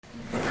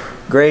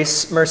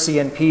Grace, mercy,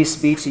 and peace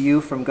be to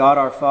you from God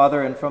our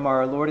Father and from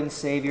our Lord and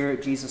Savior,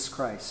 Jesus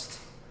Christ.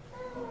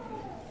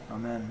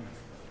 Amen.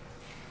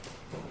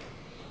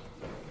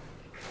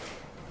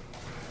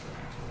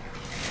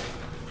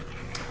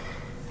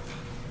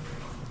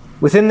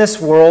 Within this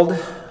world,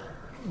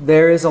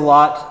 there is a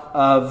lot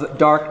of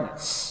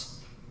darkness.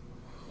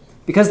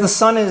 Because the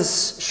sun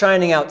is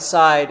shining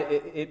outside,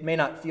 it may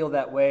not feel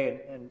that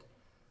way, and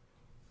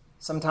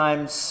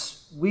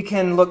sometimes we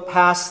can look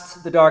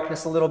past the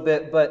darkness a little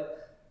bit, but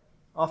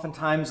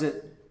oftentimes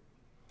it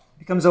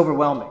becomes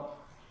overwhelming.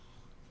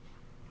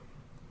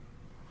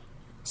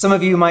 Some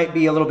of you might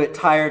be a little bit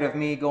tired of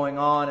me going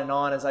on and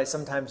on, as I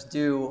sometimes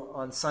do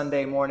on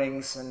Sunday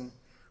mornings, and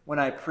when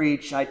I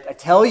preach, I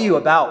tell you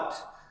about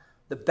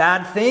the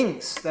bad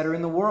things that are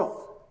in the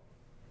world.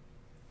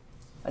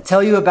 I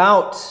tell you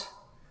about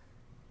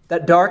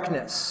that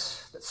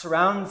darkness that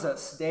surrounds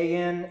us day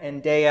in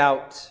and day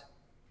out.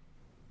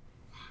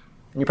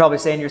 And you're probably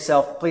saying to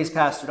yourself, please,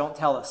 Pastor, don't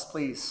tell us,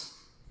 please.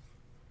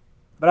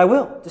 But I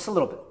will, just a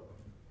little bit.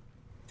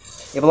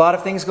 You have a lot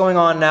of things going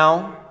on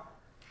now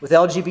with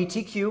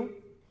LGBTQ,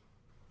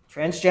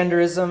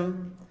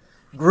 transgenderism,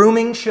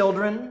 grooming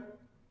children,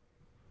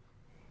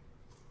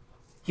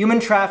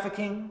 human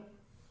trafficking,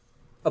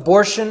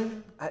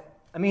 abortion.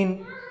 I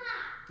mean,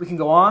 we can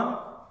go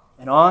on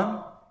and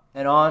on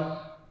and on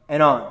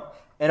and on.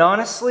 And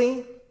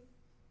honestly,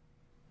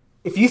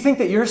 if you think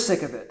that you're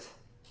sick of it,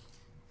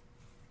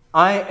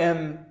 I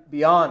am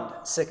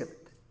beyond sick of it.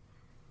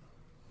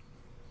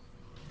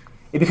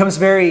 It becomes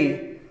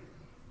very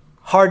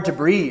hard to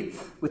breathe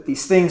with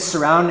these things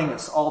surrounding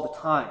us all the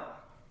time.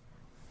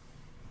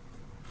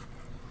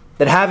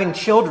 That having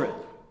children,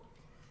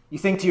 you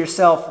think to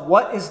yourself,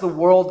 what is the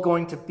world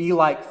going to be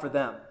like for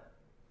them?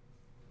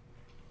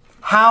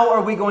 How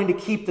are we going to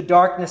keep the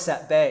darkness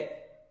at bay?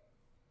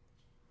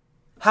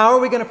 How are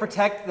we going to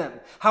protect them?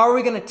 How are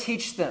we going to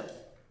teach them?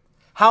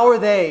 How are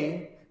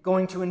they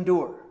going to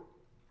endure?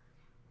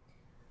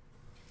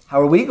 How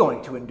are we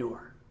going to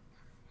endure?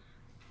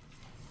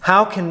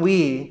 How can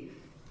we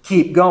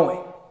keep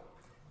going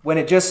when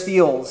it just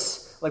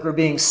feels like we're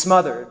being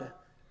smothered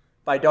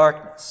by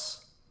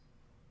darkness?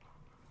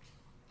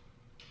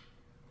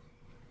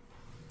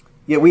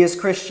 Yet we as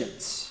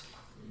Christians,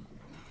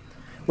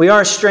 we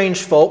are a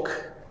strange folk,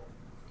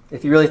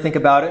 if you really think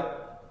about it.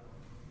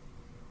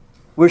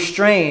 We're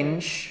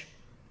strange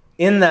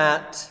in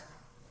that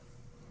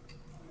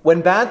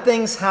when bad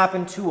things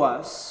happen to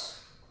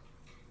us,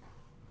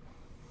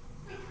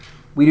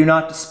 we do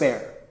not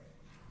despair.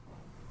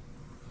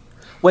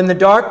 When the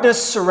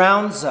darkness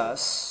surrounds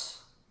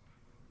us,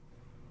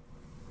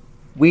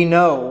 we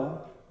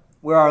know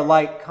where our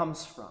light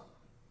comes from.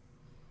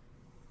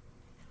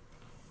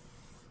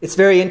 It's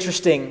very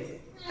interesting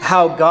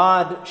how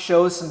God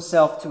shows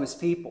himself to his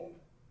people.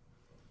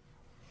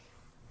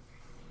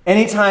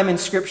 Anytime in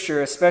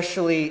Scripture,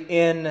 especially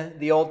in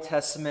the Old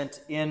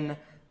Testament, in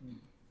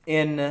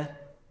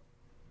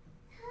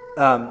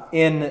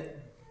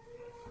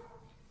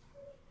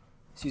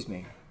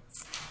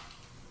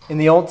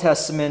the Old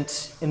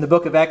Testament, in the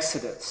book of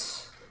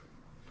Exodus,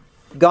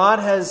 God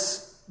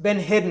has been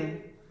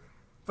hidden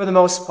for the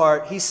most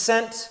part. He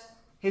sent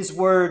his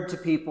word to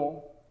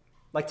people,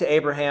 like to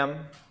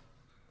Abraham.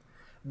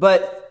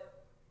 But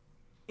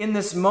in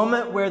this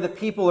moment where the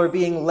people are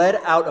being led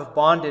out of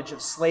bondage,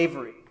 of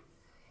slavery,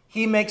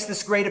 he makes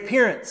this great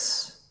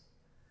appearance.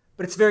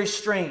 But it's very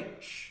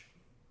strange.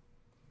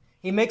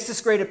 He makes this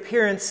great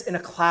appearance in a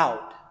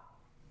cloud.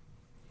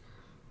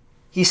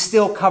 He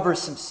still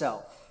covers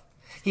himself.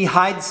 He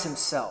hides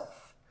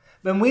himself.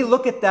 When we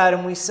look at that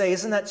and we say,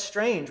 isn't that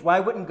strange?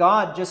 Why wouldn't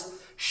God just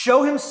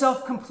show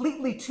himself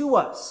completely to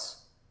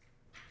us?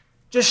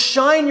 Just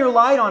shine your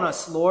light on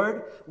us,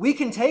 Lord. We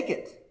can take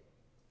it.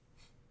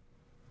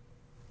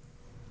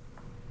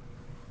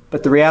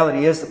 But the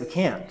reality is that we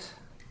can't.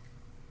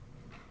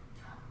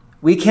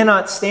 We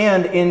cannot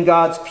stand in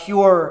God's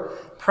pure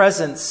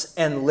presence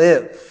and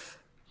live.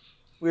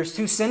 We're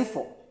too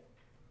sinful.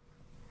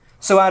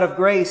 So out of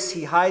grace,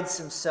 he hides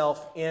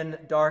himself in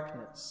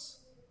darkness.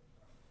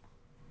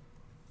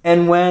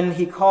 And when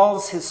he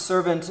calls his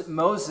servant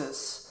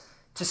Moses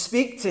to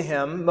speak to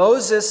him,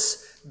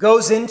 Moses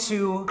goes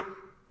into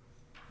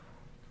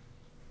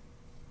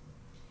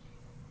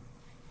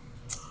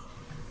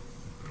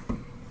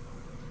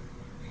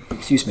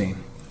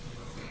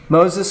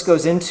Moses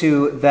goes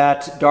into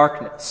that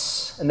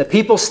darkness, and the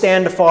people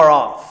stand afar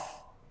off,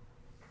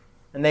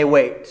 and they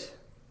wait.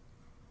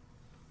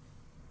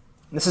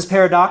 This is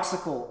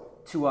paradoxical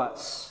to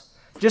us,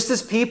 just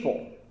as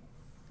people,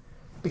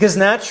 because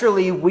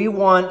naturally we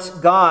want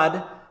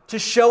God to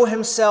show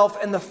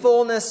himself in the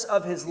fullness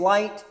of his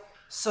light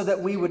so that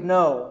we would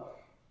know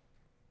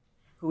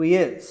who he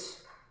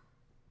is.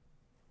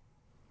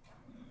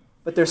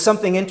 But there's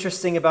something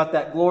interesting about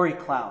that glory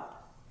cloud.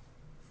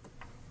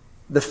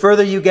 The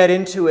further you get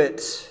into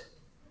it,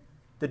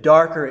 the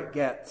darker it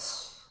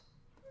gets.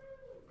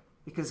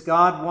 Because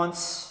God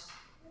wants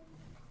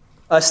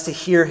us to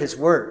hear his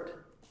word.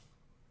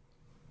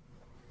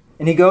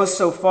 And he goes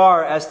so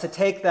far as to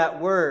take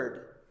that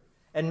word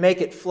and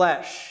make it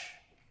flesh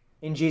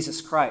in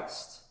Jesus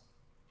Christ.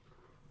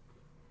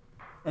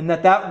 And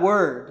that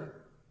word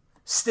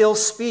still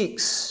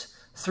speaks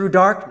through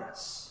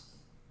darkness.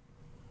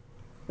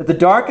 That the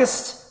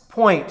darkest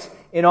point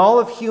in all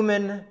of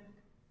human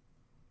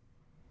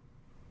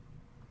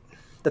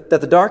that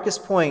the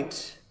darkest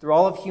point through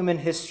all of human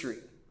history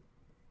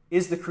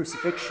is the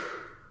crucifixion.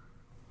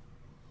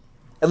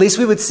 At least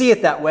we would see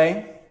it that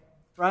way,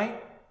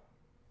 right?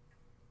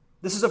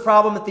 This is a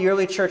problem that the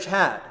early church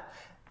had.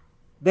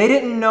 They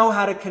didn't know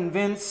how to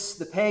convince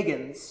the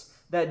pagans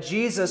that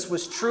Jesus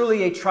was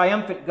truly a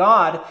triumphant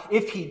God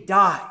if he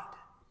died.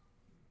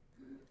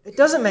 It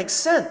doesn't make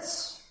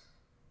sense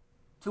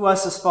to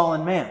us as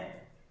fallen man.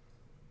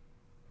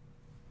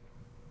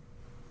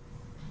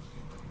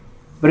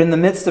 But in the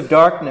midst of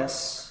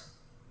darkness,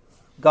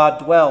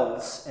 God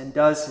dwells and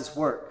does his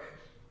work.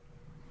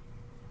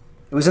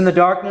 It was in the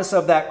darkness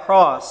of that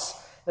cross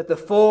that the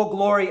full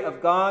glory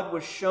of God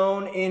was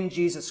shown in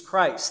Jesus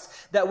Christ.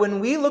 That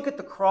when we look at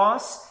the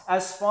cross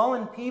as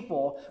fallen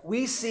people,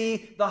 we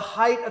see the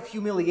height of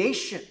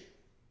humiliation.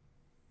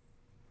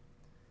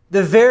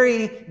 The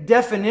very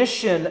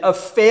definition of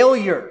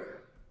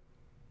failure.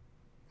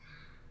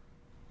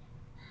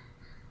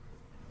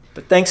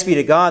 But thanks be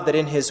to God that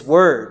in his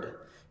word,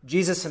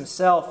 Jesus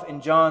himself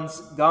in John's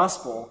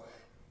gospel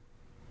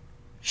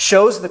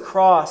shows the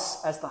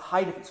cross as the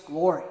height of his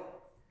glory.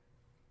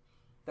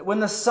 That when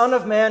the Son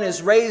of Man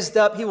is raised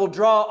up, he will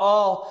draw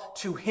all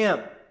to him.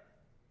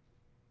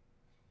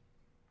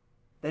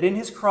 That in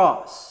his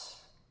cross,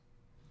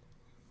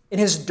 in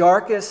his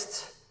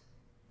darkest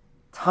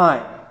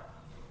time,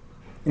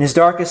 in his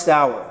darkest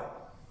hour,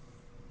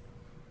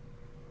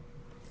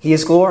 he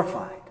is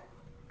glorified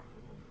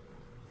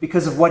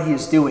because of what he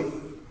is doing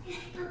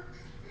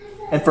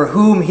and for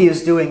whom he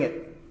is doing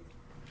it.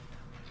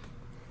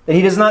 That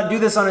he does not do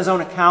this on his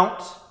own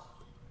account,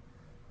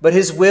 but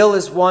his will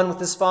is one with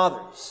his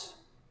Father's.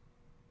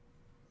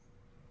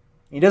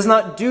 He does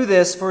not do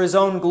this for his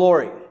own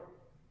glory.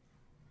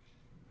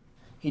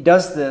 He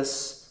does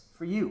this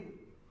for you,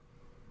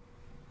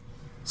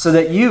 so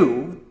that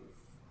you,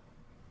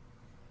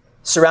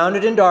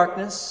 surrounded in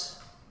darkness,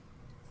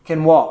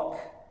 can walk,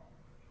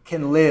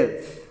 can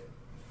live,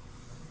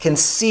 can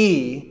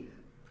see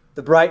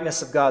the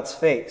brightness of God's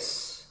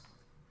face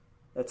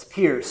that's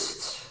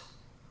pierced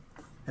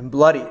and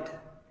bloodied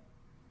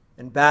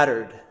and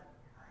battered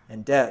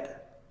and dead.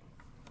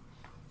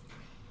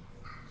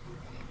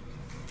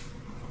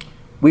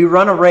 We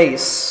run a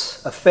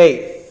race of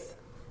faith.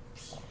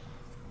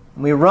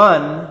 We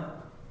run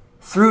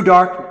through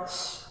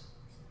darkness,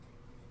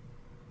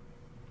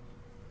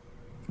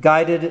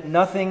 guided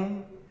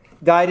by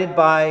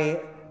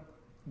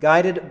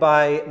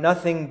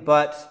nothing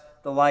but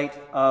the light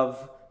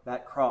of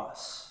that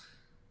cross.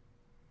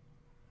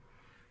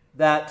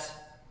 That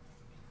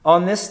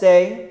on this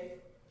day,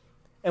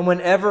 and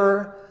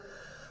whenever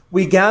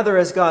we gather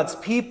as God's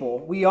people,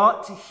 we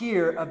ought to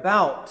hear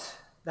about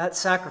that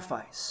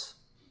sacrifice,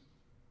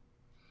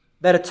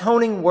 that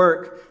atoning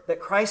work that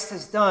Christ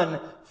has done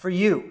for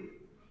you.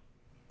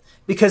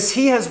 Because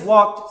he has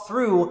walked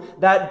through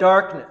that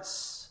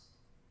darkness.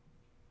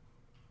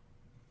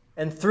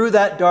 And through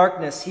that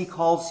darkness, he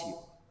calls you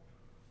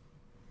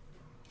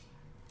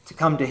to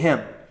come to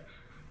him.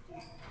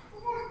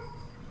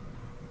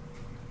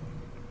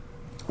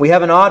 We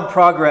have an odd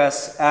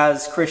progress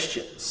as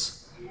Christians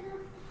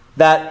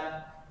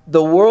that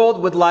the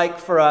world would like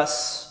for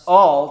us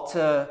all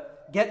to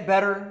get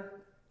better,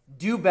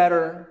 do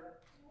better,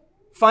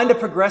 find a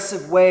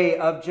progressive way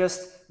of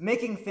just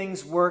making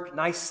things work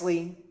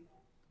nicely.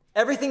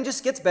 Everything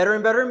just gets better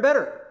and better and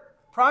better.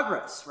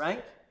 Progress,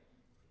 right?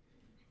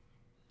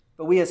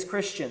 But we as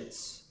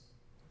Christians,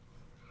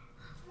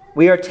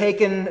 we are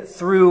taken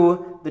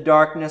through the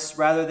darkness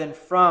rather than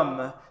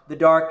from the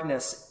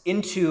darkness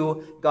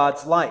into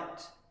God's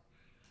light.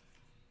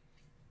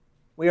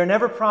 We are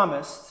never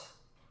promised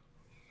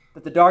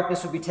that the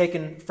darkness would be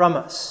taken from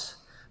us,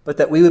 but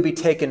that we would be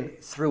taken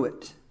through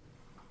it.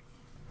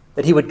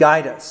 That he would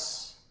guide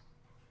us.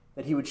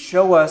 That he would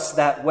show us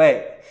that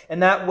way.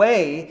 And that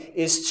way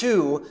is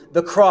to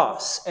the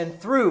cross, and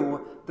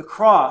through the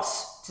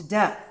cross to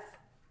death.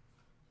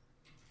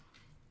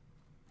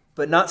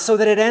 But not so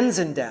that it ends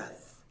in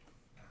death,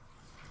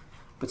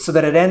 but so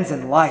that it ends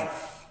in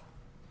life.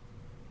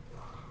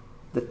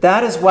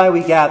 That is why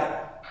we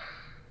gather,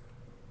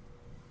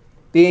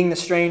 being the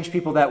strange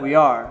people that we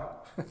are,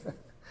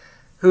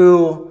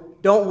 who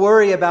don't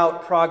worry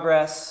about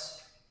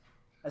progress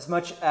as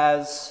much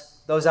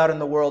as those out in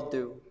the world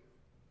do,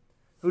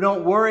 who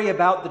don't worry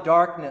about the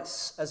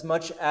darkness as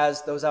much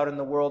as those out in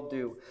the world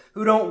do,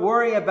 who don't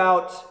worry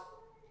about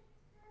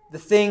the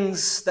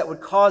things that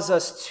would cause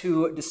us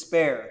to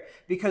despair,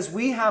 because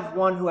we have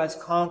one who has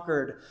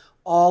conquered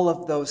all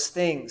of those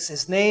things.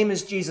 His name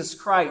is Jesus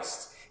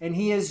Christ. And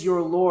he is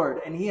your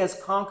Lord, and he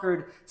has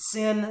conquered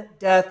sin,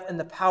 death, and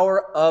the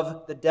power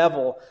of the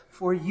devil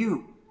for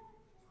you,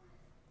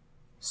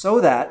 so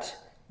that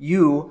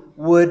you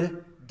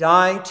would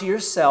die to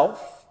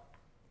yourself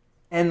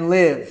and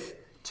live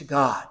to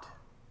God.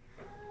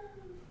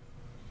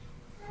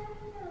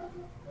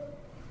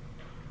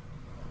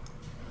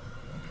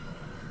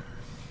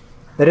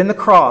 That in the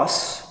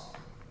cross,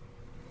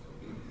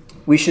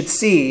 we should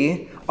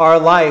see our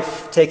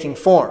life taking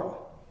form.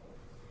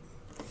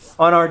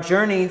 On our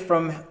journey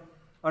from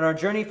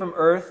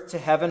earth to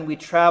heaven, we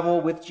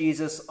travel with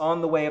Jesus on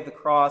the way of the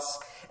cross,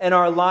 and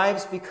our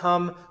lives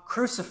become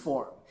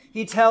cruciform.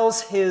 He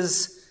tells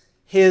his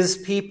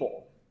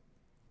people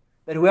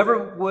that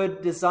whoever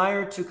would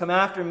desire to come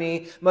after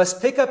me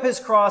must pick up his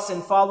cross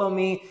and follow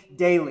me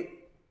daily.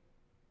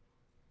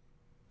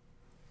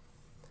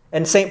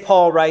 And St.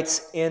 Paul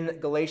writes in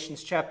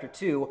Galatians chapter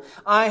 2,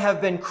 I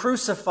have been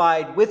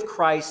crucified with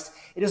Christ.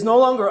 It is no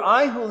longer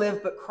I who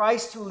live, but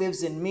Christ who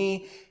lives in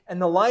me.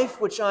 And the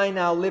life which I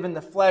now live in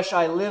the flesh,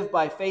 I live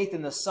by faith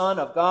in the Son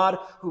of God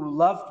who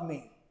loved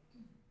me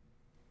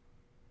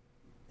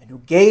and who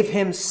gave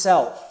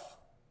himself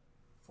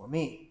for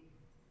me.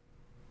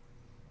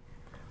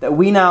 That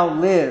we now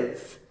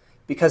live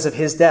because of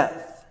his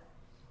death.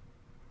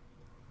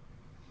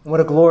 And what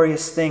a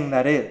glorious thing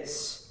that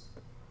is.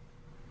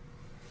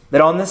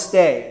 That on this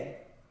day,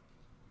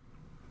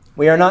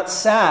 we are not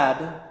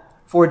sad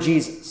for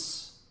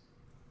Jesus.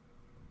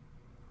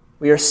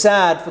 We are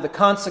sad for the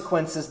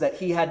consequences that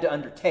he had to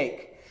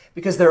undertake,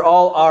 because they're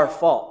all our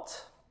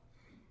fault.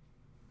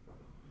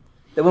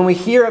 That when we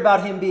hear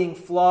about him being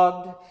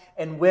flogged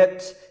and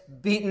whipped,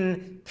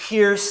 beaten,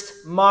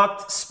 pierced,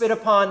 mocked, spit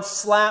upon,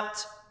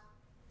 slapped,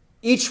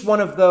 each one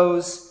of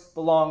those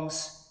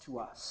belongs to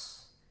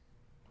us.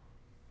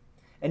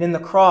 And in the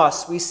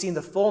cross, we see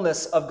the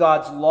fullness of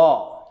God's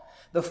law,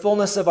 the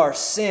fullness of our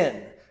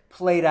sin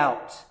played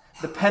out,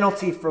 the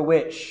penalty for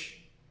which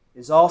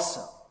is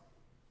also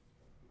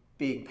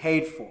being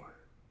paid for,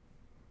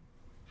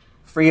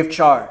 free of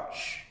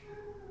charge,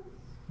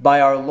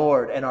 by our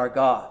Lord and our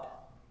God,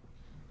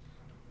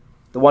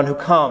 the one who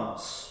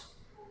comes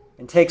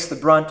and takes the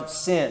brunt of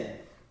sin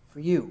for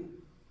you.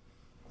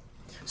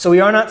 So we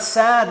are not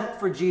sad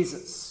for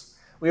Jesus.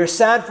 We are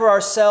sad for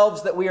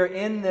ourselves that we are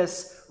in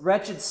this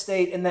wretched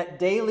state, and that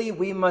daily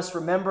we must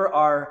remember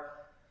our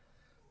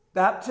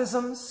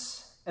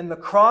baptisms and the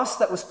cross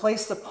that was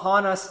placed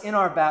upon us in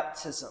our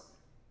baptism,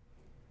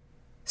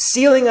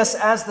 sealing us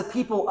as the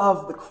people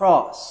of the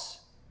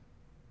cross,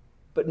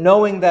 but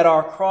knowing that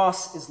our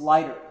cross is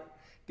lighter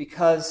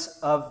because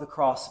of the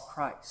cross of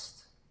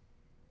Christ.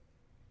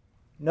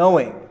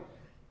 Knowing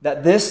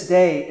that this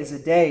day is a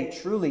day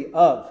truly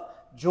of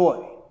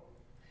joy.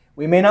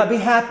 We may not be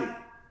happy,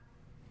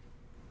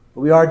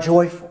 but we are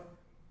joyful.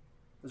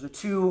 Those are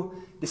two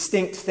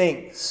distinct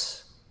things.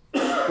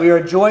 We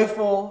are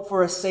joyful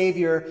for a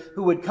Savior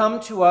who would come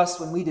to us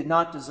when we did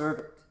not deserve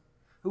it,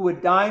 who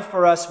would die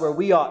for us where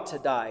we ought to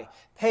die,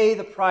 pay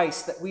the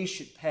price that we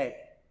should pay,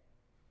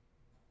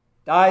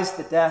 dies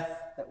the death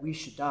that we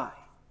should die.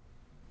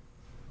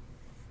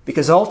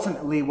 Because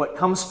ultimately what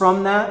comes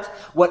from that,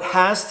 what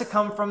has to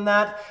come from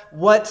that,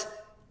 what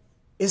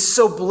is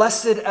so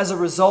blessed as a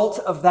result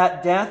of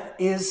that death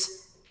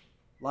is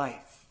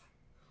life,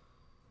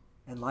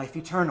 and life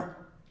eternal.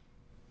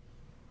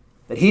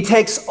 That he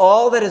takes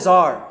all that is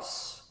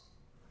ours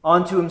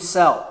onto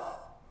himself,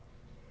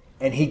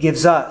 and he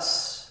gives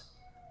us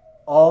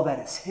all that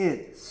is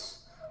his,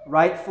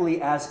 rightfully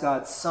as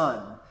God's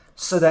Son,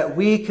 so that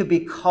we could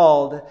be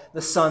called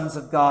the sons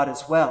of God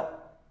as well.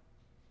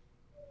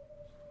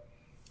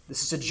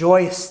 This is a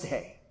joyous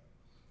day.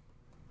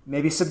 It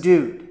may be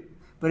subdued,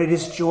 but it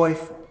is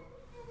joyful.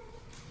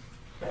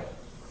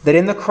 That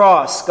in the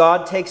cross,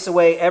 God takes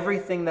away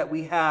everything that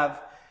we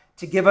have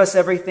to give us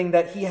everything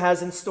that he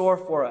has in store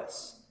for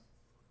us.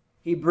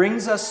 He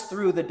brings us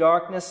through the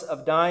darkness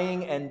of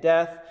dying and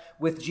death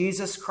with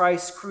Jesus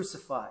Christ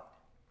crucified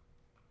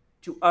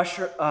to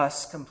usher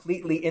us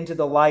completely into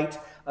the light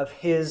of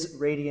his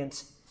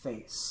radiant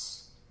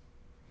face.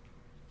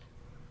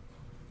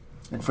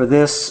 And for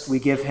this, we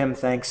give him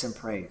thanks and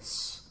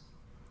praise.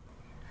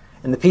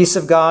 And the peace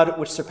of God,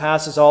 which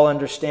surpasses all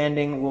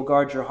understanding, will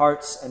guard your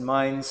hearts and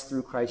minds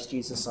through Christ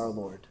Jesus our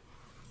Lord.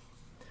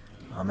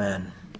 Amen.